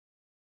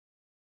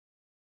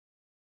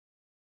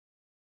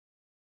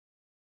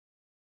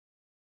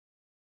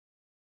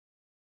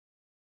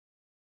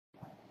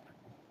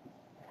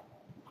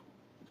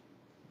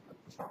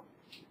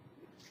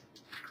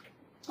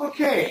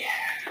Okay,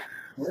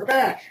 we're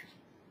back.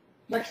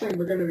 Next thing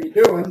we're going to be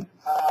doing,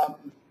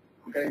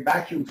 we're going to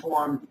vacuum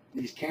form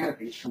these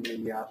canopies from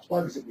the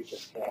plugs that we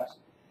just cast.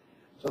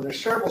 So there's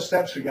several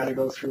steps we got to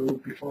go through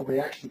before we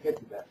actually get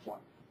to that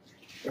point.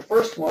 The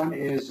first one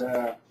is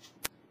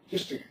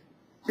just to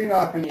clean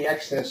off any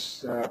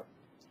excess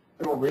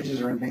little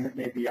ridges or anything that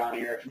may be on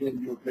here. If you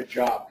didn't do a good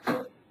job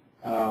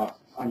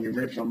on your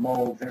original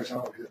mold, there's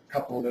a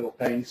couple of little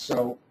things.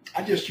 So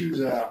I just use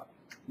a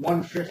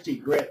 150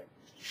 grit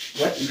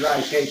wet and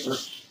dry paper and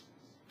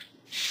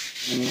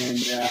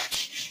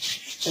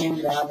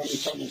sand down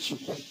anything that you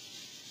think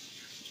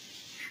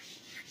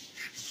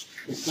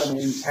is going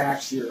to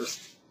impact your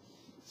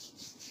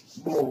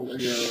mold or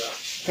your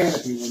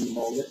canopy when you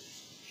mold it.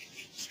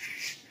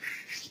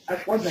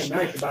 That's one thing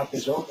nice about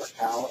this ochre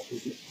towel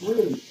is it's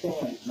really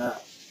thin now.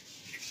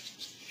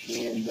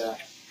 And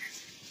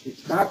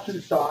it's not too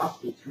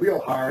soft, it's real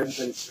hard,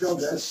 but it still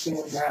does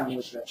sand down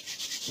with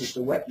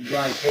the wet and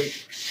dry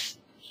paper.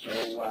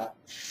 So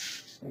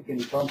make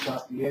any bumps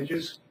off the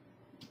edges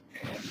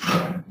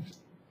and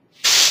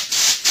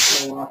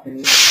pull off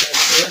any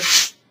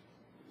excess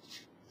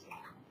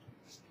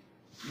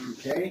there.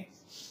 Okay.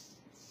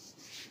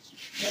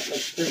 That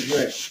looks pretty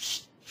good.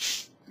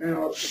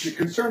 Now, if you're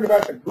concerned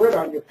about the grit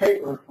on your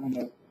paper,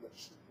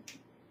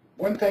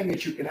 one thing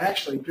that you can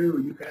actually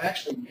do, you can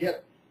actually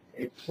get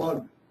a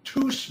plug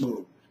too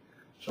smooth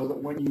so that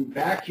when you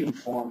vacuum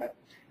form it,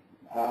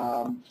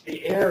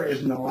 the air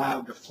isn't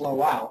allowed to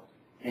flow out,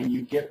 and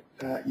you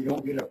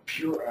don't get a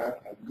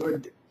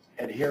good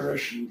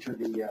adhesion to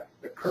the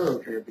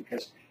curve here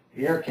because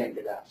the air can't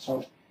get out.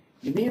 So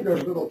you need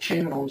those little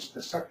channels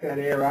to suck that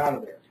air out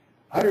of there.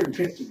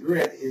 150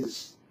 grit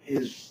is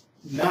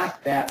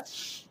not that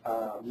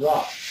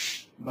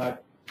rough,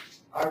 but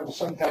I will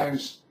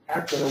sometimes,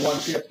 after the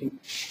 150,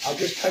 I'll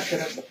just touch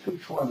it at the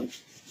 220,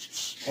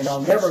 and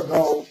I'll never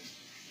go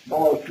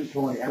below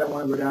 220. I don't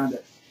want to go down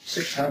to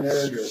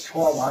 600 or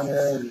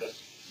 1200 or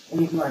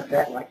anything like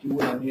that, like you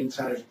would on the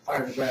inside of a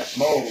fiberglass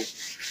mold,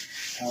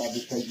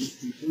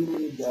 because you do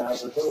need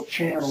those little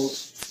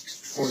channels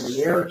for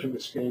the air to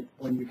escape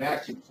when you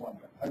vacuum form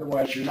it.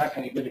 Otherwise, you're not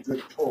going to get a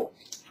good pull.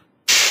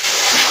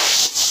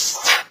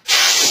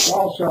 It's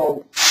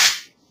also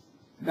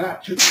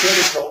not too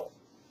critical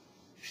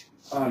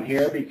on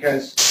here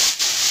because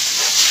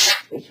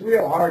it's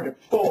real hard to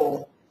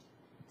pull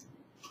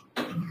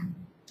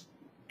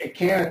a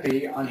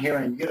canopy on here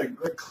and get a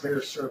good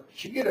clear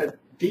surface. You get a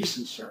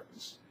decent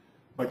surface,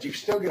 but you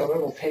still get a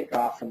little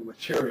takeoff from the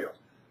material.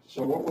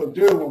 So what we'll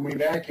do when we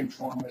vacuum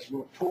form is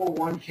we'll pull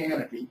one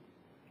canopy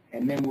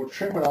and then we'll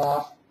trim it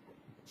off,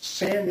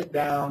 sand it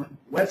down,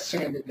 wet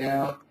sand it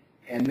down,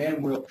 and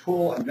then we'll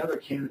pull another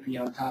canopy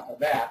on top of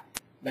that.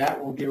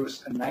 That will give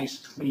us a nice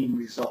clean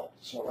result.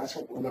 So that's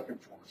what we're looking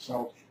for.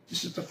 So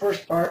this is the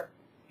first part.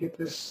 Get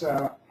this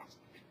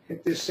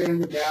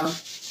sanded down,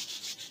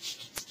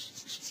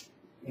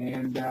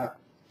 and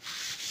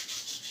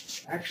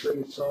actually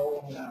it's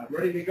all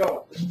ready to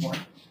go at this point.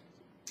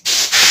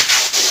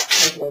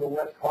 Take a little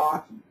wet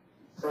cloth and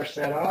brush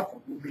that off,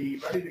 and we'll be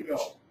ready to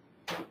go.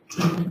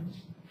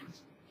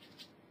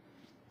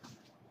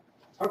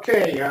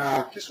 Okay,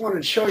 just wanted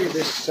to show you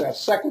this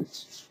second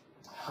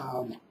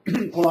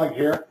plug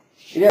here.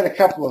 It had a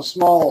couple of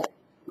small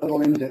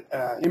little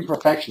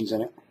imperfections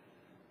in it.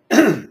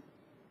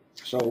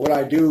 So what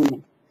I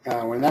do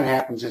when that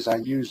happens is I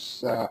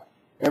use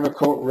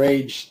Evercoat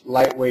Rage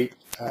lightweight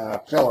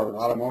filler,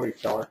 automotive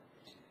filler,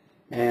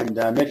 and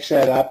mix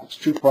that up. It's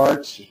 2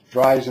 parts. It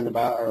dries in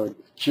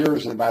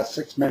cures in about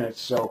 6 minutes.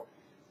 So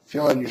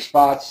fill in your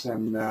spots,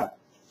 and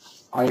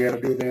all you got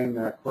to do then,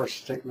 of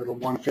course, take a little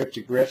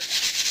 150 grit,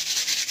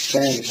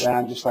 sand it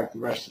down just like the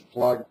rest of the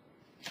plug.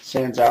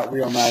 Sands out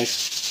real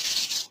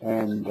nice,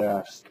 and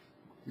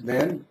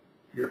then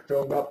you're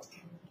filled up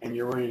and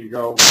you're ready to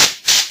go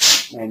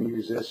and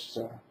use this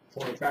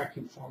for a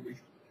vacuum forming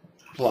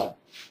plug.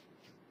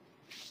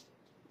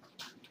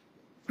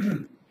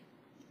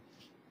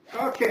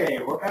 Okay,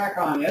 we're back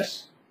on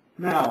this.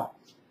 Now,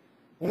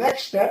 the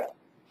next step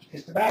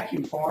is to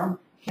vacuum form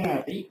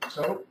canopy,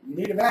 so you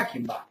need a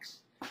vacuum box.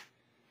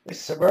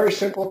 This is a very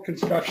simple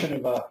construction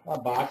of a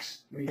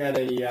box. We got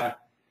a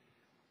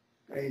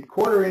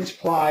 1/4-inch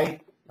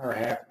ply, or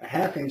a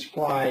half-inch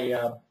ply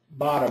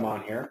bottom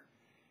on here,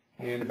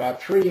 and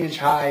about 3-inch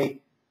high,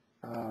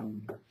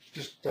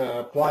 just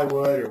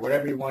plywood or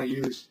whatever you want to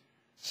use,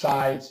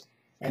 sides,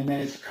 and then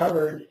it's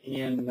covered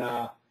in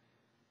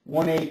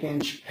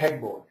 1/8-inch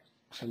pegboard.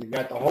 So you've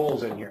got the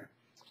holes in here.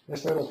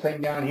 This little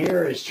thing down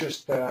here is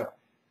just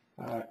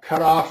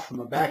cut off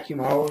from a vacuum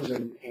hose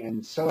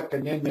and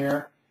silicone in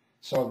there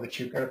so that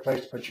you've got a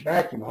place to put your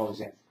vacuum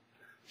hose in.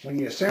 When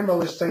you assemble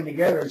this thing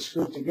together and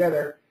screw it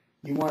together,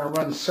 you want to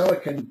run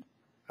silicone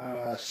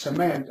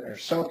cement or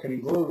silicone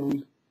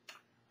glue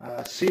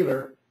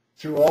sealer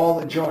through all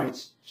the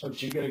joints so that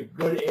you get a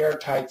good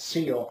airtight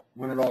seal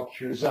when it all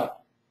cures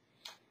up.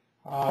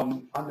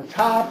 On the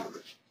top,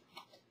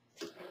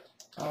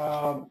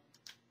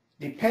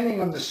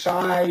 depending on the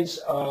size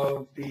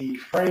of the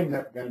frame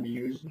that we're going to be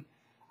using,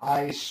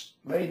 I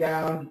lay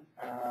down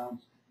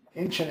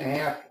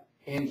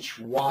 1.5-inch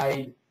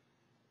wide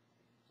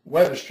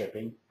weather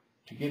stripping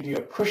to give you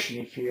a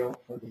cushiony feel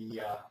for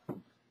the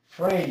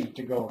frame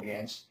to go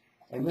against.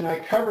 And then I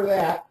cover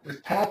that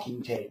with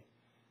packing tape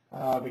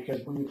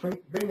because when you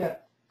bring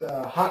that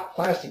hot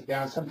plastic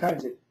down,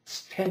 sometimes it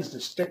tends to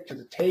stick to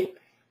the tape,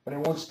 but it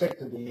won't stick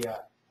to the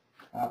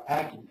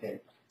packing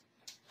tape.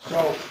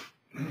 So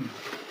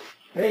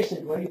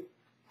basically,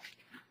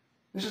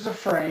 this is a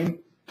frame,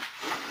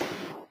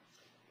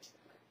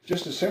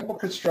 just a simple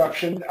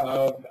construction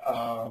of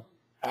out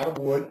of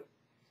wood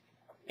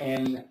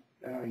and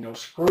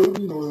screwed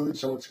and glued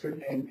so it's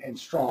good and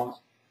strong,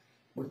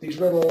 with these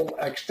little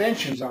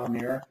extensions on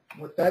there.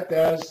 What that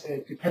does,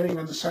 depending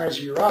on the size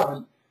of your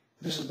oven,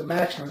 this is the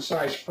maximum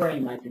size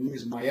frame I can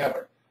use in my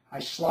oven. I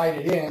slide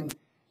it in,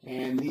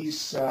 and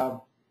these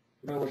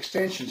little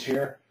extensions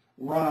here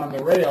run on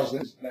the rails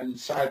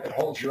inside that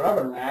holds your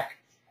oven rack,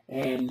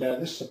 and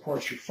this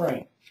supports your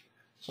frame.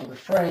 So the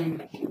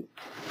frame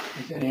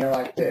is in here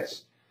like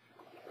this.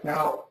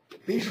 Now,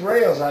 these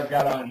rails I've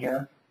got on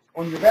here,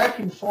 when you're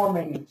vacuum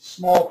forming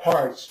small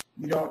parts,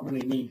 you don't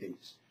really need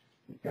these.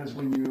 Because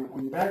when you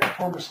vacuum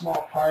form a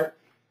small part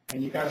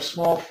and you've got a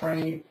small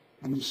frame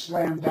and you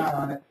slam down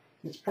on it,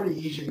 it's pretty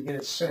easy to get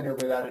it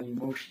centered without any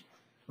motion.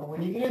 But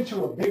when you get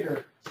into a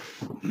bigger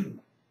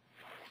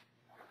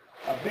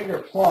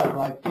plug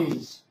like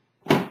these,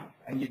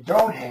 and you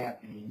don't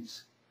have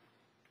these,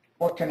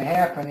 what can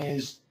happen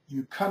is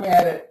you come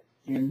at it,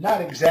 you're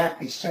not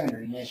exactly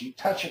centered, and as you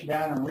touch it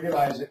down and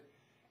realize it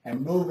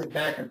and move it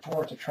back and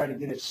forth to try to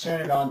get it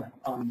centered on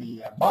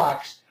the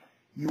box,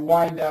 you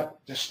wind up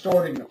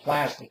distorting the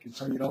plastic, and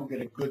so you don't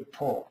get a good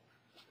pull.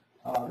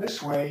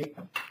 This way,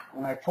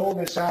 when I pull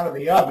this out of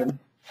the oven,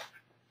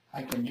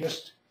 I can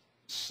just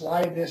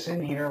slide this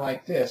in here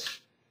like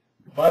this,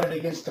 butt it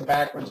against the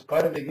back ones,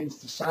 butt it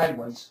against the side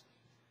ones.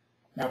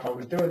 Now, if I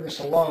was doing this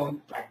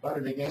alone, I'd butt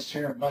it against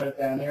here and butt it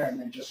down there, and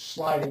then just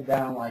slide it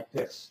down like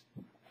this.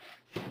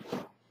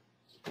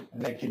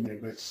 And that gives me a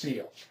good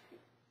seal.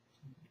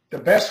 The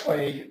best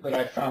way that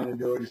I found to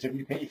do it is if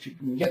you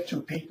can get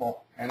two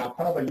people, and I'll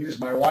probably use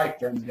my wife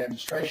during the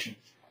demonstration.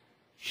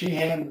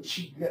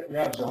 She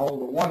grabs a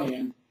hold of one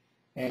end,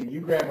 and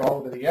you grab a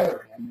hold of the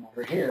other end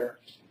over here,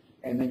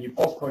 and then you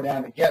both go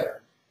down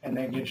together, and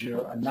that gives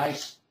you a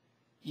nice,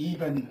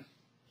 even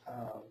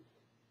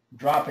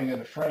dropping of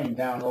the frame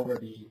down over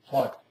the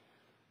plug.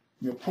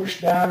 You'll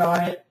push down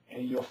on it,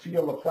 and you'll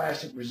feel the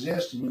plastic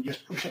resist, and you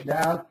just push it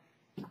down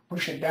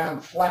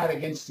flat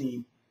against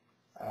the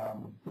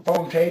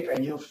foam tape,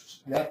 and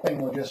that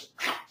thing will just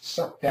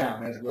suck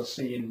down, as we'll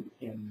see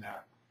in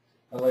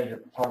a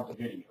later part of the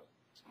video.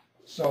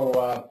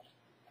 So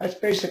that's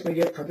basically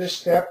it for this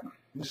step.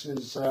 This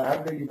is how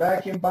to do your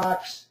vacuum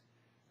box,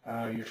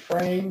 your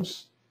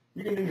frames.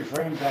 You can do your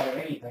frames out of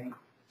anything.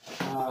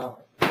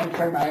 One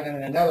frame I had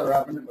in another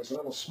oven that was a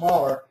little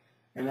smaller,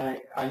 and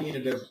I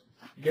needed to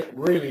get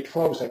really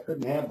close. I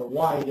couldn't have the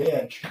wide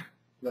edge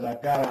that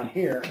I've got on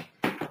here.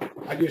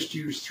 I just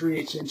used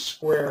 3/8-inch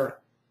square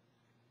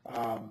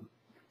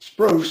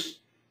spruce.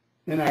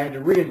 Then I had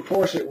to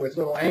reinforce it with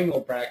little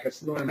angle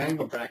brackets, aluminum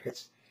angle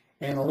brackets,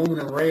 and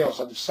aluminum rails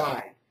on the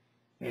side.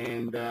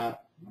 And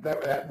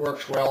that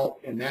works well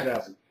in that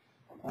oven.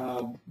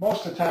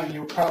 Most of the time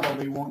you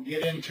probably won't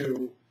get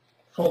into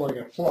pulling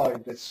a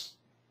plug that's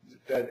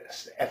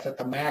at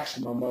the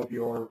maximum of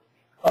your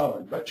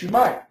oven, but you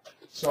might.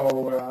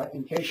 So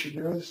in case you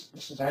do this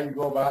is how you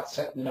go about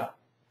setting it up.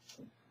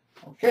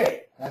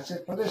 Okay, that's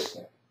it for this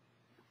step.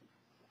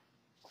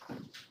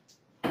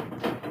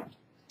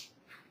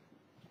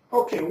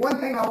 Okay, one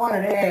thing I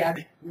wanted to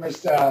add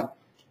was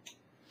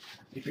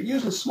if you're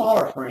using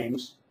smaller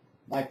frames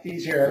like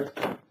these here,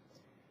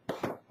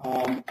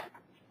 and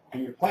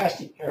your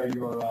plastic or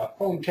your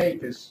foam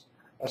tape is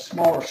a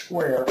smaller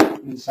square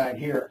inside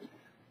here,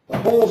 the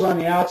holes on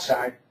the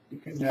outside, you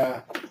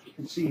can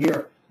see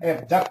here, I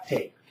have duct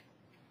tape.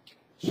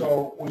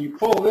 So when you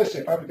pull this,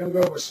 if I was going to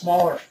go to a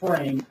smaller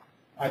frame,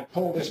 I'd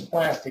pull this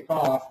plastic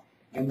off,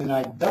 and then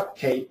I'd duct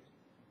tape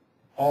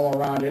all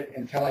around it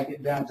until I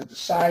get down to the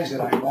size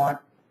that I want,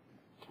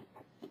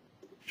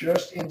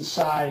 just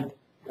inside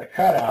the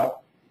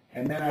cutout,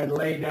 and then I'd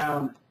lay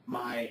down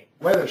my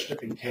weather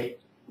stripping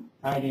tape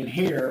right in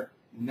here,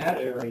 in that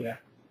area,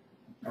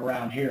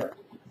 around here.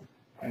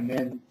 And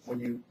then when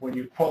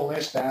you pull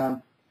this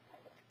down,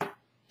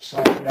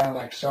 slide it down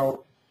like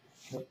so,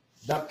 the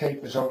duct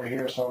tape is over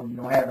here so you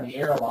don't have any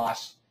air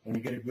loss, and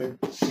you get a good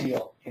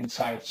seal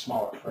inside the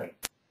smaller frame.